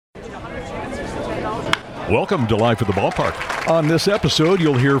Welcome to Life at the Ballpark. On this episode,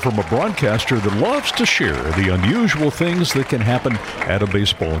 you'll hear from a broadcaster that loves to share the unusual things that can happen at a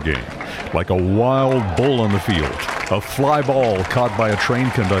baseball game, like a wild bull on the field, a fly ball caught by a train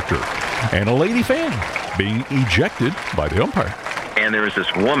conductor, and a lady fan being ejected by the umpire. And there was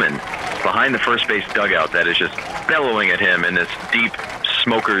this woman behind the first base dugout that is just bellowing at him in this deep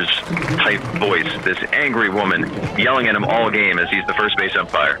smoker's type voice, this angry woman yelling at him all game as he's the first base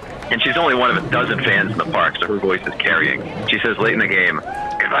umpire. And she's only one of a dozen fans in the park, so her voice is carrying. She says late in the game,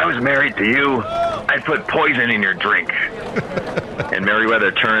 "If I was married to you, I'd put poison in your drink." And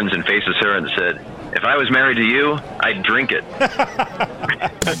Merriweather turns and faces her and said, "If I was married to you, I'd drink it."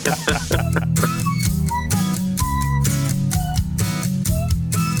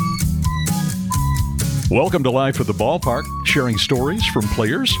 Welcome to Life at the Ballpark, sharing stories from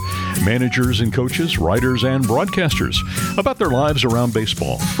players, managers and coaches, writers and broadcasters about their lives around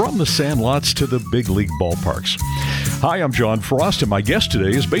baseball, from the sandlots to the big league ballparks. Hi, I'm John Frost, and my guest today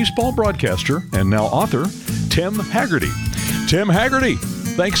is baseball broadcaster and now author, Tim Haggerty. Tim Haggerty,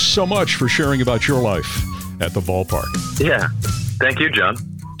 thanks so much for sharing about your life at the ballpark. Yeah, thank you, John.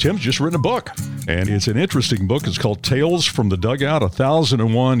 Tim's just written a book, and it's an interesting book. It's called Tales from the Dugout,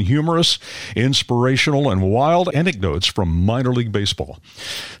 1001 humorous, inspirational, and wild anecdotes from minor league baseball.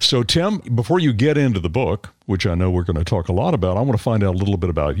 So, Tim, before you get into the book, which I know we're going to talk a lot about, I want to find out a little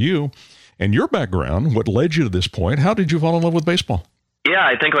bit about you and your background, what led you to this point. How did you fall in love with baseball? Yeah,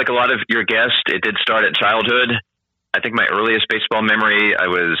 I think like a lot of your guests, it did start at childhood. I think my earliest baseball memory, I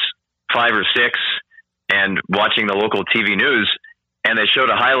was 5 or 6 and watching the local TV news, and they showed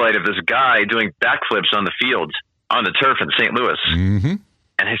a highlight of this guy doing backflips on the field, on the turf in St. Louis. Mm-hmm.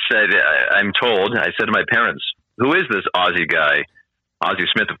 And I said, I said to my parents, "Who is this Ozzie guy?" Ozzie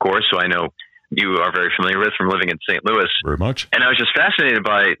Smith, of course, who I know you are very familiar with from living in St. Louis. Very much. And I was just fascinated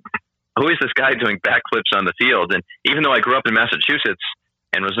by, who is this guy doing backflips on the field? And even though I grew up in Massachusetts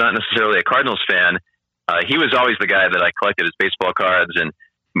and was not necessarily a Cardinals fan, he was always the guy that I collected his baseball cards. And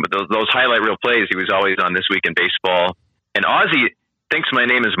those highlight reel plays, he was always on This Week in Baseball. And Ozzie thinks my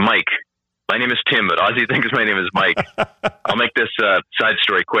name is Mike. My name is Tim, but Ozzie thinks my name is Mike. I'll make this side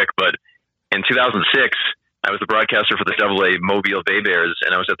story quick, but in 2006, I was the broadcaster for the AA Mobile Bay Bears,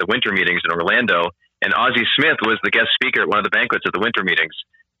 and I was at the winter meetings in Orlando, and Ozzie Smith was the guest speaker at one of the banquets at the winter meetings.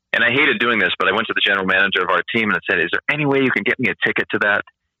 And I hated doing this, but I went to the general manager of our team and I said, "Is there any way you can get me a ticket to that?"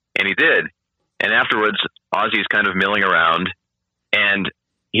 And he did. And afterwards, Ozzie's kind of milling around, and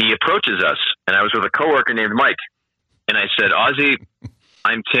he approaches us, and I was with a coworker named Mike. And I said, "Ozzie,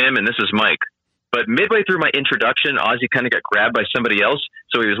 I'm Tim, and this is Mike." But midway through my introduction, Ozzie kind of got grabbed by somebody else,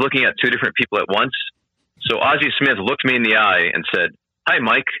 so he was looking at 2 different people at once. So Ozzie Smith looked me in the eye and said, "Hi,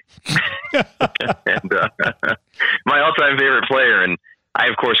 Mike." And my all-time favorite player, and I,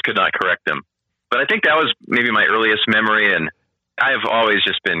 of course, could not correct him. But I think that was maybe my earliest memory, and I have always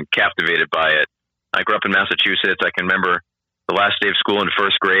just been captivated by it. I grew up in Massachusetts. I can remember the last day of school in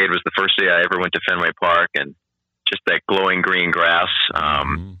first grade was the first day I ever went to Fenway Park, and just that glowing green grass.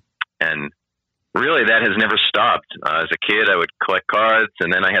 And really that has never stopped. As a kid, I would collect cards,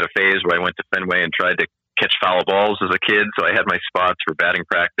 and then I had a phase where I went to Fenway and tried to catch foul balls as a kid. So I had my spots for batting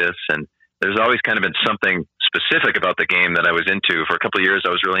practice, and there's always kind of been something specific about the game that I was into. For a couple of years, I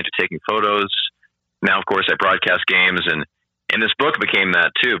was really into taking photos. Now, of course, I broadcast games, and this book became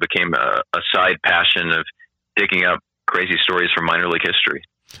that too, became a side passion of digging up crazy stories from minor league history.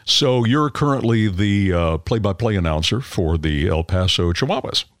 So you're currently the play-by-play announcer for the El Paso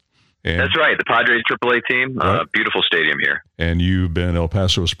Chihuahuas. And that's right, the Padres AAA team. Right. Beautiful stadium here. And you've been El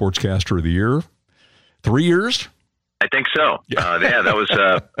Paso Sportscaster of the Year 3 years? I think so. Yeah, that was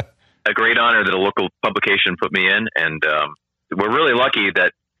a great honor that a local publication put me in. And we're really lucky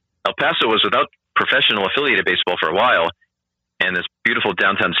that El Paso was without professional affiliated baseball for a while. And this beautiful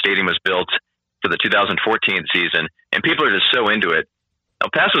downtown stadium was built for the 2014 season. And people are just so into it. El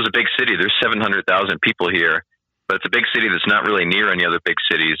Paso is a big city. There's 700,000 people here, but it's a big city that's not really near any other big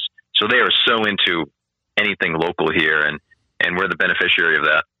cities. So they are so into anything local here, and we're the beneficiary of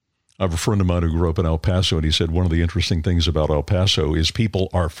that. I have a friend of mine who grew up in El Paso, and he said one of the interesting things about El Paso is people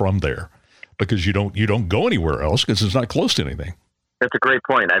are from there, because you don't go anywhere else because it's not close to anything. That's a great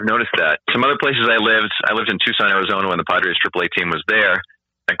point. I've noticed that. Some other places I lived in Tucson, Arizona when the Padres AAA team was there,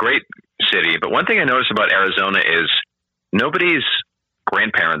 a great city. But one thing I noticed about Arizona is nobody's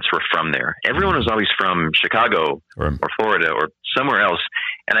grandparents were from there. Everyone was always from Chicago or Florida or somewhere else.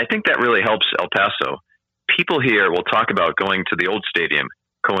 And I think that really helps El Paso. People here will talk about going to the old stadium,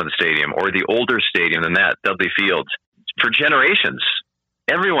 Cohen Stadium, or the older stadium than that, Dudley Field. For generations,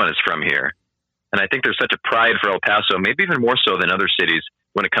 everyone is from here. And I think there's such a pride for El Paso, maybe even more so than other cities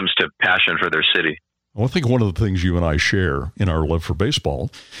when it comes to passion for their city. Well, I think one of the things you and I share in our love for baseball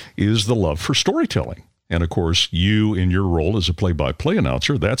is the love for storytelling. And, of course, you in your role as a play-by-play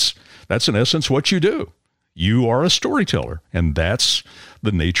announcer, that's in essence what you do. You are a storyteller, and that's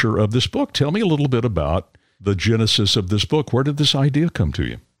the nature of this book. Tell me a little bit about the genesis of this book. Where did this idea come to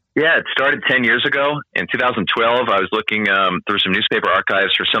you? Yeah, it started 10 years ago. In 2012, I was looking through some newspaper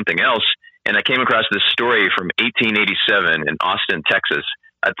archives for something else, and I came across this story from 1887 in Austin, Texas.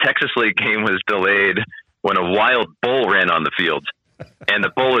 A Texas League game was delayed when a wild bull ran on the field, and the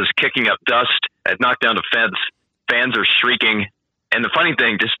bull is kicking up dust, had knocked down a fence, fans are shrieking. And the funny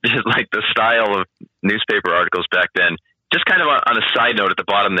thing, just like the style of newspaper articles back then, just kind of on a side note at the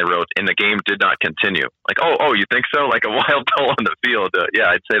bottom, they wrote, and the game did not continue. Like, oh, you think so? Like a wild bull on the field. Yeah,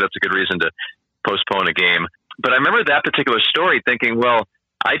 I'd say that's a good reason to postpone a game. But I remember that particular story thinking, well,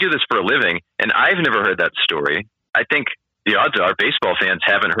 I do this for a living, and I've never heard that story. I think the odds are baseball fans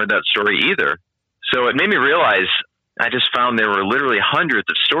haven't heard that story either. So it made me realize I just found there were literally hundreds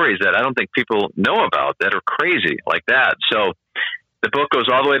of stories that I don't think people know about that are crazy like that. So the book goes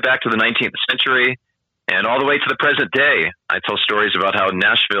all the way back to the 19th century and all the way to the present day. I tell stories about how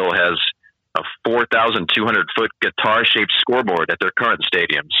Nashville has a 4,200-foot guitar-shaped scoreboard at their current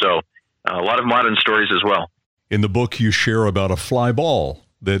stadium. So a lot of modern stories as well. In the book, you share about a fly ball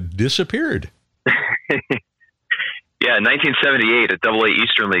that disappeared. Yeah, in 1978, a Double-A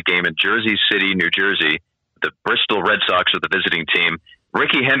Eastern League game in Jersey City, New Jersey, the Bristol Red Sox were the visiting team.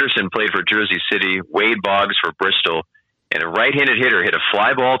 Rickey Henderson played for Jersey City, Wade Boggs for Bristol, and a right-handed hitter hit a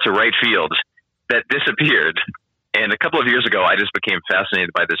fly ball to right field that disappeared. And a couple of years ago, I just became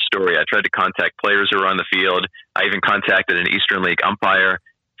fascinated by this story. I tried to contact players who were on the field. I even contacted an Eastern League umpire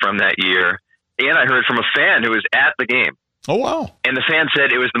from that year. And I heard from a fan who was at the game. Oh, wow. And the fan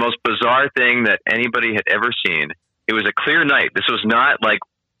said it was the most bizarre thing that anybody had ever seen. It was a clear night. This was not like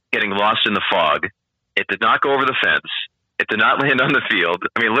getting lost in the fog. It did not go over the fence. It did not land on the field.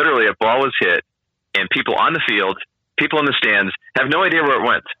 I mean, literally, a ball was hit, and people on the field, people in the stands, have no idea where it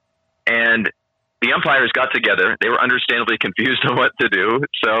went. And the umpires got together. They were understandably confused on what to do,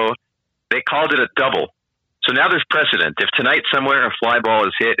 so they called it a double. So now there's precedent. If tonight somewhere a fly ball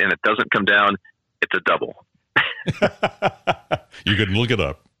is hit and it doesn't come down, it's a double. You can look it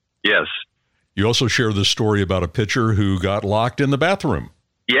up. Yes. You also share this story about a pitcher who got locked in the bathroom.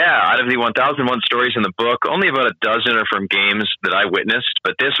 Yeah, out of the 1,001 stories in the book, only about a dozen are from games that I witnessed,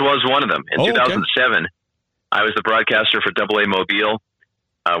 but this was one of them. In 2007, I was the broadcaster for Double-A Mobile.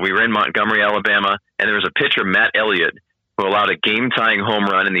 We were in Montgomery, Alabama, and there was a pitcher, Matt Elliott, who allowed a game-tying home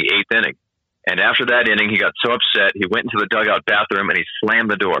run in the 8th inning. And after that inning, he got so upset, he went into the dugout bathroom and he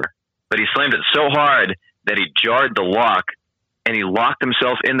slammed the door. But he slammed it so hard that he jarred the lock, and he locked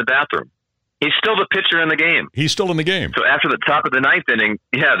himself in the bathroom. He's still the pitcher in the game. He's still in the game. So after the top of the ninth inning,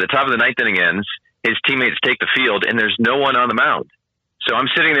 ends, his teammates take the field, and there's no one on the mound. So I'm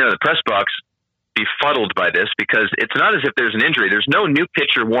sitting there in the press box, befuddled by this, because it's not as if there's an injury. There's no new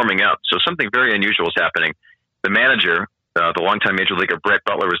pitcher warming up. So something very unusual is happening. The manager, the longtime major leaguer Brett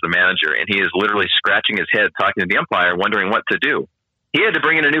Butler, was the manager, and he is literally scratching his head, talking to the umpire, wondering what to do. He had to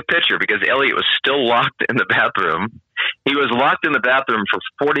bring in a new pitcher because Elliott was still locked in the bathroom. He was locked in the bathroom for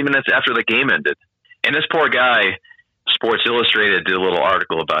 40 minutes after the game ended. And this poor guy, Sports Illustrated did a little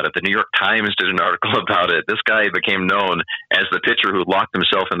article about it. The New York Times did an article about it. This guy became known as the pitcher who locked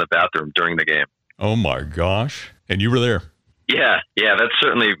himself in the bathroom during the game. Oh, my gosh. And you were there. Yeah, that's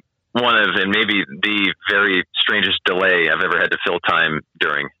certainly one of, and maybe the very strangest delay I've ever had to fill time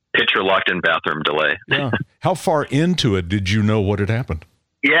during. Pitcher locked in bathroom delay. Yeah. How far into it did you know what had happened?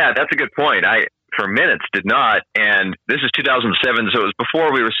 Yeah, that's a good point. I, for minutes, did not. And this is 2007, so it was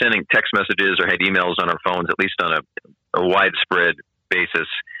before we were sending text messages or had emails on our phones, at least on a widespread basis.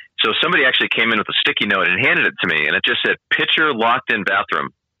 So somebody actually came in with a sticky note and handed it to me, and it just said, pitcher locked in bathroom.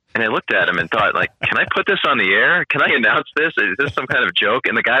 And I looked at him and thought, like, can I put this on the air? Can I announce this? Is this some kind of joke?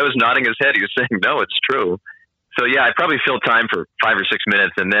 And the guy was nodding his head. He was saying, no, it's true. So, yeah, I probably filled time for 5 or 6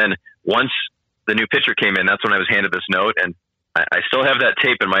 minutes. And then once the new pitcher came in, that's when I was handed this note. And I still have that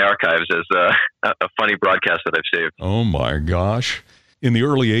tape in my archives as a funny broadcast that I've saved. Oh, my gosh. In the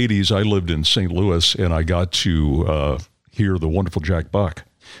early 80s, I lived in St. Louis, and I got to hear the wonderful Jack Buck.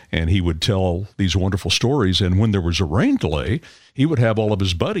 And he would tell these wonderful stories. And when there was a rain delay, he would have all of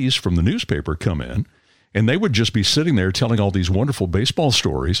his buddies from the newspaper come in, and they would just be sitting there telling all these wonderful baseball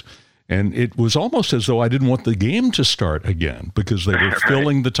stories. And it was almost as though I didn't want the game to start again because they were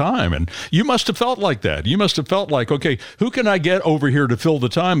filling the time. And you must have felt like that. You must have felt like, okay, who can I get over here to fill the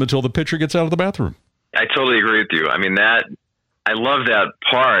time until the pitcher gets out of the bathroom? I totally agree with you. I mean, I love that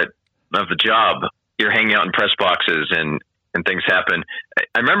part of the job. You're hanging out in press boxes and things happen.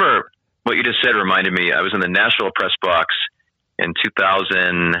 I remember what you just said reminded me. I was in the Nashville press box in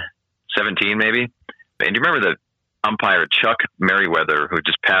 2017, maybe. And do you remember the umpire Chuck Merriweather, who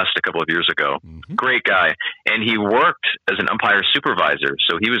just passed a couple of years ago? Mm-hmm. Great guy. And he worked as an umpire supervisor.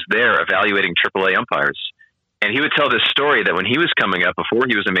 So he was there evaluating AAA umpires. And he would tell this story that when he was coming up, before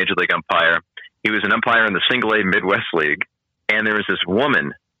he was a major league umpire, he was an umpire in the Single-A Midwest League. And there was this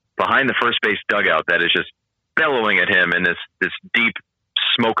woman behind the first base dugout that is just bellowing at him in this deep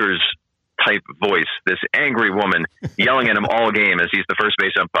smoker's type voice, this angry woman yelling at him all game as he's the first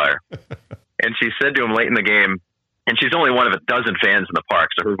base umpire. And she said to him late in the game, and she's only one of a dozen fans in the park,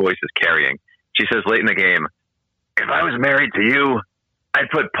 so her voice is carrying. She says late in the game, "If I was married to you, I'd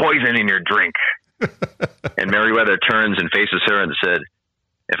put poison in your drink." And Merriweather turns and faces her and said,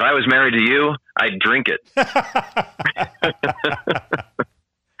 "If I was married to you, I'd drink it."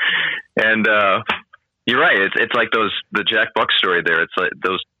 And you're right. It's like the Jack Buck story there. It's like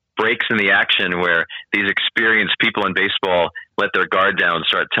those breaks in the action where these experienced people in baseball let their guard down,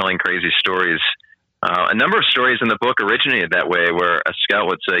 start telling crazy stories. A number of stories in the book originated that way, where a scout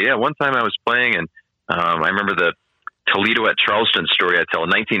would say, "Yeah, one time I was playing, and I remember the Toledo at Charleston story I tell. In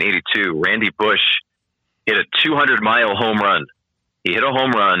 1982, Randy Bush hit a 200-mile home run. He hit a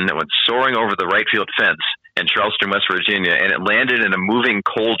home run that went soaring over the right field fence in Charleston, West Virginia, and it landed in a moving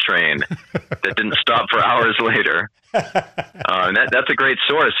coal train that didn't stop for hours later." And that's a great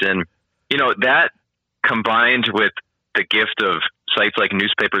source. And, that combined with the gift of sites like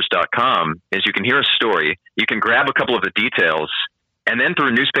newspapers.com is you can hear a story, you can grab a couple of the details, and then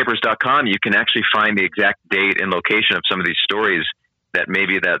through newspapers.com, you can actually find the exact date and location of some of these stories that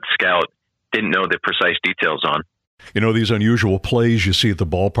maybe that scout didn't know the precise details on. These unusual plays you see at the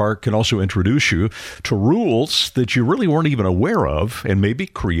ballpark can also introduce you to rules that you really weren't even aware of and maybe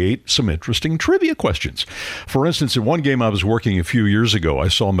create some interesting trivia questions. For instance, in one game I was working a few years ago, I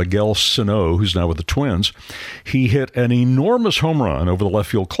saw Miguel Sano, who's now with the Twins. He hit an enormous home run over the left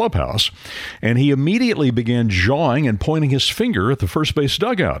field clubhouse, and he immediately began jawing and pointing his finger at the first base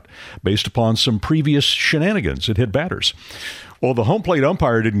dugout based upon some previous shenanigans it hit batters. Well, the home plate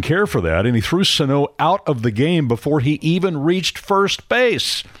umpire didn't care for that, and he threw Sano out of the game before he even reached first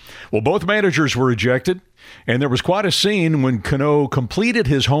base. Well, both managers were ejected, and there was quite a scene when Cano completed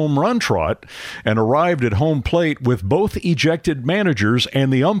his home run trot and arrived at home plate with both ejected managers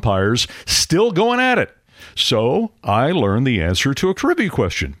and the umpires still going at it. So I learned the answer to a trivia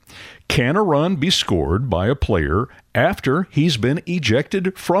question. Can a run be scored by a player after he's been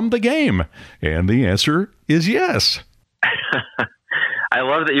ejected from the game? And the answer is yes. I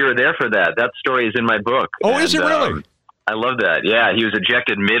love that you were there for that. That story is in my book. Oh, is it really? I love that. Yeah, he was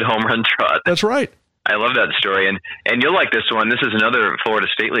ejected mid-home run trot. That's right. I love that story. And you'll like this one. This is another Florida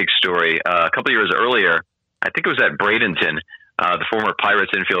State League story. A couple of years earlier, I think it was at Bradenton, the former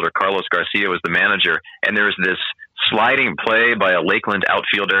Pirates infielder Carlos Garcia was the manager. And there was this sliding play by a Lakeland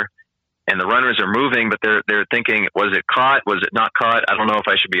outfielder. And the runners are moving, but they're thinking, was it caught? Was it not caught? I don't know if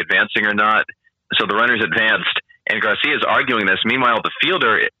I should be advancing or not. So the runners advanced. And Garcia is arguing this. Meanwhile, the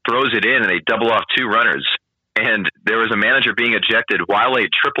fielder throws it in, and they double off two runners. And there was a manager being ejected while a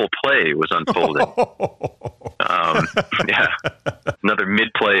triple play was unfolding. Yeah, another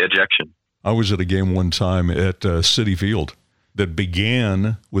mid-play ejection. I was at a game one time at Citi Field that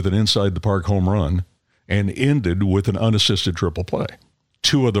began with an inside-the-park home run and ended with an unassisted triple play.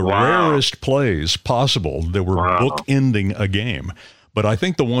 Two of the rarest plays possible that were bookending a game. But I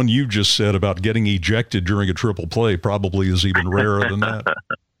think the one you just said about getting ejected during a triple play probably is even rarer than that.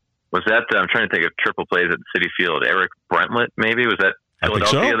 Was that, I'm trying to think of triple plays at Citi Field. Eric Bruntlett, maybe? Was that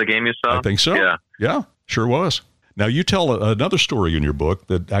Philadelphia, the game you saw? I think so. Yeah, sure was. Now, you tell another story in your book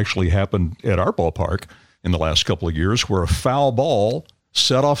that actually happened at our ballpark in the last couple of years where a foul ball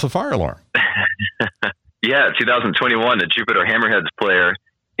set off the fire alarm. Yeah, 2021, a Jupiter Hammerheads player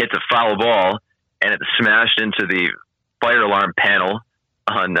hits a foul ball, and it smashed into the fire alarm panel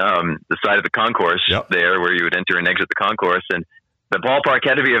on the side of the concourse there where you would enter and exit the concourse, and the ballpark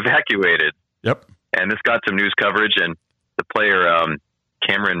had to be evacuated. Yep. And this got some news coverage, and the player,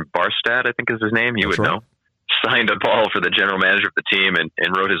 Cameron Barstad, I think is his name, you would know, signed a ball for the general manager of the team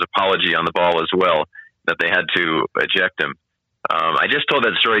and wrote his apology on the ball as well, that they had to eject him. I just told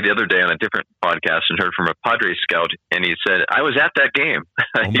that story the other day on a different podcast and heard from a Padres scout, and he said, I was at that game.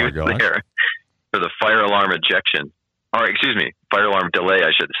 He was there for the fire alarm ejection. Or, excuse me, fire alarm delay,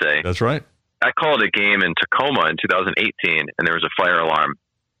 I should say. That's right. I called a game in Tacoma in 2018, and there was a fire alarm,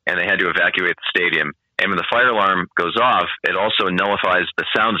 and they had to evacuate the stadium. And when the fire alarm goes off, it also nullifies the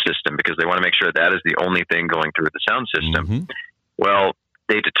sound system because they want to make sure that is the only thing going through the sound system. Mm-hmm. Well,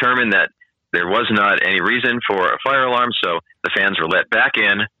 they determined that there was not any reason for a fire alarm, so the fans were let back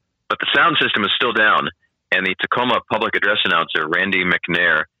in, but the sound system is still down. And the Tacoma public address announcer, Randy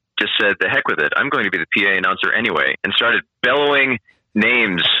McNair, just said, "The heck with it. I'm going to be the PA announcer anyway," and started bellowing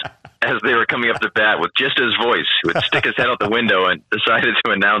names as they were coming up to bat with just his voice. He would stick his head out the window and decided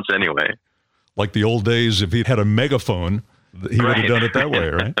to announce anyway. Like the old days, if he had a megaphone, he would have done it that way,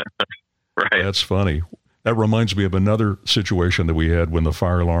 right? Right. That's funny. That reminds me of another situation that we had when the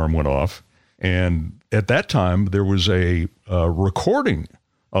fire alarm went off. And at that time, there was a recording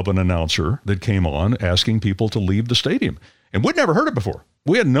of an announcer that came on asking people to leave the stadium. And we'd never heard it before.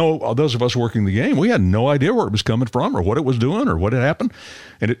 We had those of us working the game, we had no idea where it was coming from or what it was doing or what had happened.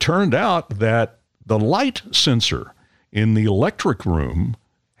 And it turned out that the light sensor in the electric room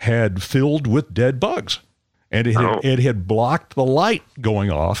had filled with dead bugs. And it had blocked the light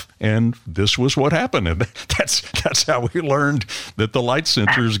going off, and this was what happened. And that's how we learned that the light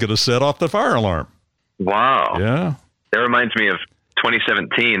sensor is going to set off the fire alarm. Wow. Yeah. That reminds me of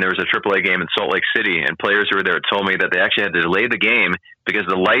 2017. There was a AAA game in Salt Lake City, and players who were there told me that they actually had to delay the game because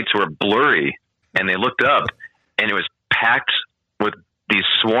the lights were blurry. And they looked up, and it was packed with these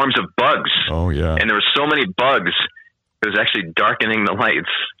swarms of bugs. Oh, yeah. And there were so many bugs, it was actually darkening the lights,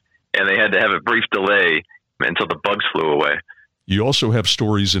 and they had to have a brief delay until the bugs flew away. You also have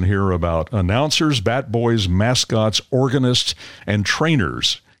stories in here about announcers, bat boys, mascots, organists, and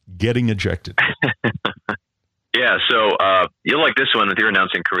trainers getting ejected. Yeah, so you'll like this one with your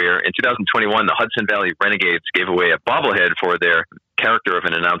announcing career. In 2021, the Hudson Valley Renegades gave away a bobblehead for their character of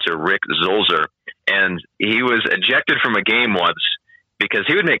an announcer, Rick Zolzer. And he was ejected from a game once because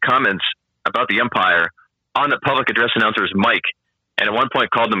he would make comments about the umpire on the public address announcer's mic, and at one point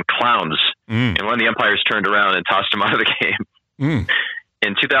called them clowns. And one of the umpires turned around and tossed him out of the game.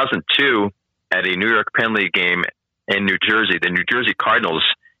 In 2002, at a New York Penn League game in New Jersey, the New Jersey Cardinals,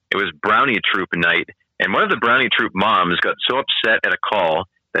 it was Brownie Troop night. And one of the Brownie Troop moms got so upset at a call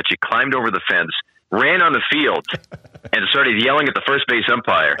that she climbed over the fence, ran on the field, and started yelling at the first base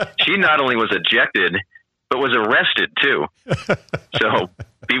umpire. She not only was ejected, but was arrested too. So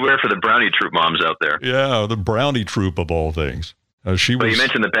beware for the Brownie Troop moms out there. Yeah, the Brownie Troop of all things. But you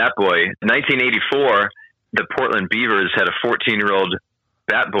mentioned the Bat Boy. In 1984, the Portland Beavers had a 14-year-old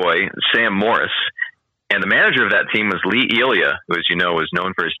Bat Boy, Sam Morris, and the manager of that team was Lee Elia, who, as you know, was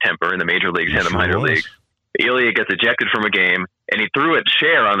known for his temper in the major leagues and the minor leagues. Elia gets ejected from a game, and he threw a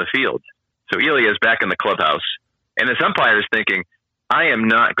chair on the field. So Elia is back in the clubhouse, and this umpire is thinking, I am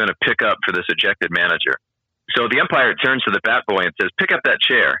not going to pick up for this ejected manager. So the umpire turns to the Bat Boy and says, pick up that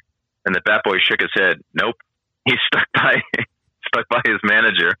chair. And the Bat Boy shook his head. Nope. He's stuck by his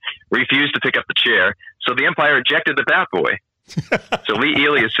manager, refused to pick up the chair. So the umpire ejected the Bat Boy. So Lee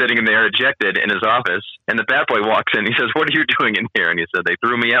Ely is sitting in there ejected in his office, and the Bat Boy walks in. He says, what are you doing in here? And he said, they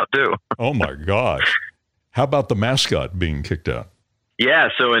threw me out too. Oh my gosh. How about the mascot being kicked out? Yeah,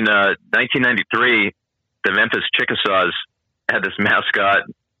 so in 1993, the Memphis Chickasaws had this mascot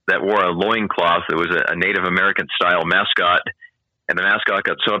that wore a loincloth. It was a Native American style mascot, and the mascot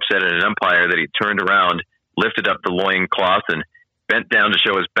got so upset at an umpire that he turned around, lifted up the loincloth, and bent down to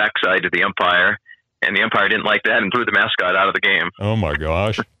show his backside to the umpire. And the umpire didn't like that and threw the mascot out of the game. Oh, my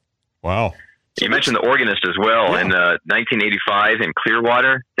gosh. Wow. You mentioned the organist as well. Yeah. In 1985 in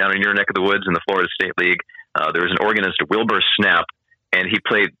Clearwater, down in your neck of the woods in the Florida State League, there was an organist, Wilbur Snap, and he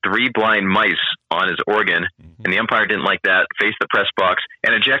played Three Blind Mice on his organ. Mm-hmm. And the umpire didn't like that, faced the press box,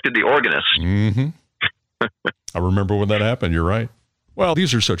 and ejected the organist. Mm-hmm. I remember when that happened. You're right. Well,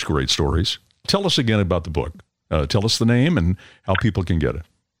 these are such great stories. Tell us again about the book. Tell us the name and how people can get it.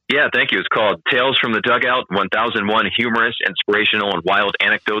 Yeah, thank you. It's called Tales from the Dugout, 1001 Humorous, Inspirational, and Wild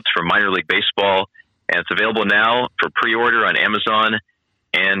Anecdotes from Minor League Baseball. And it's available now for pre-order on Amazon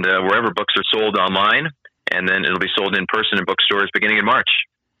and wherever books are sold online. And then it'll be sold in person in bookstores beginning in March.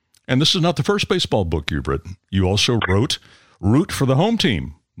 And this is not the first baseball book you've written. You also wrote Root for the Home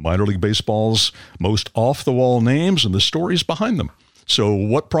Team, Minor League Baseball's most off-the-wall names and the stories behind them. So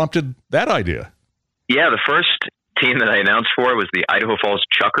what prompted that idea? Yeah, the first team that I announced for was the Idaho Falls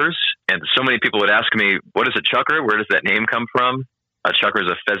Chuckers. And so many people would ask me, what is a chucker? Where does that name come from? A chucker is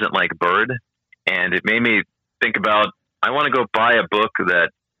a pheasant-like bird. And it made me think about, I want to go buy a book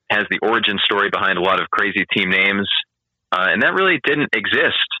that has the origin story behind a lot of crazy team names. And that really didn't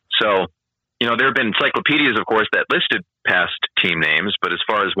exist. So, you know, there have been encyclopedias, of course, that listed past team names. But as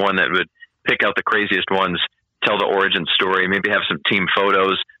far as one that would pick out the craziest ones, tell the origin story, maybe have some team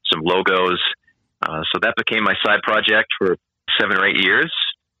photos, some logos. So that became my side project for 7 or 8 years.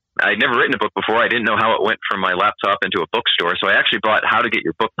 I'd never written a book before. I didn't know how it went from my laptop into a bookstore. So I actually bought How to Get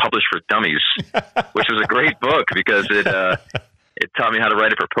Your Book Published for Dummies, which was a great book because it taught me how to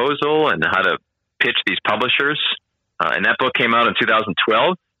write a proposal and how to pitch these publishers. And that book came out in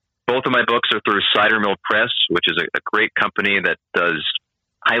 2012. Both of my books are through Cider Mill Press, which is a great company that does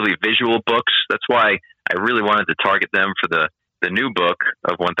highly visual books. That's why I really wanted to target them for the new book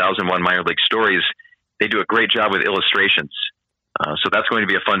of 1001 Minor League Stories. They do a great job with illustrations. So that's going to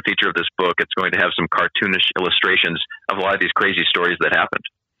be a fun feature of this book. It's going to have some cartoonish illustrations of a lot of these crazy stories that happened.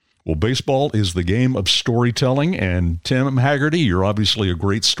 Well, baseball is the game of storytelling, and Tim Haggerty, you're obviously a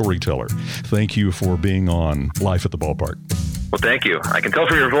great storyteller. Thank you for being on Life at the Ballpark. Well, thank you. I can tell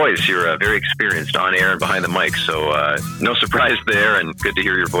from your voice you're very experienced on air and behind the mic, so no surprise there, and good to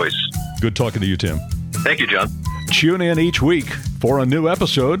hear your voice. Good talking to you, Tim. Thank you, John. Tune in each week for a new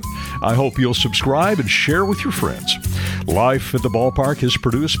episode. I hope you'll subscribe and share with your friends. Life at the Ballpark is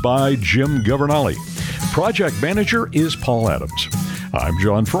produced by Jim Governale. Project manager is Paul Adams. I'm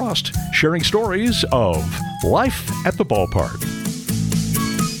John Frost, sharing stories of Life at the Ballpark.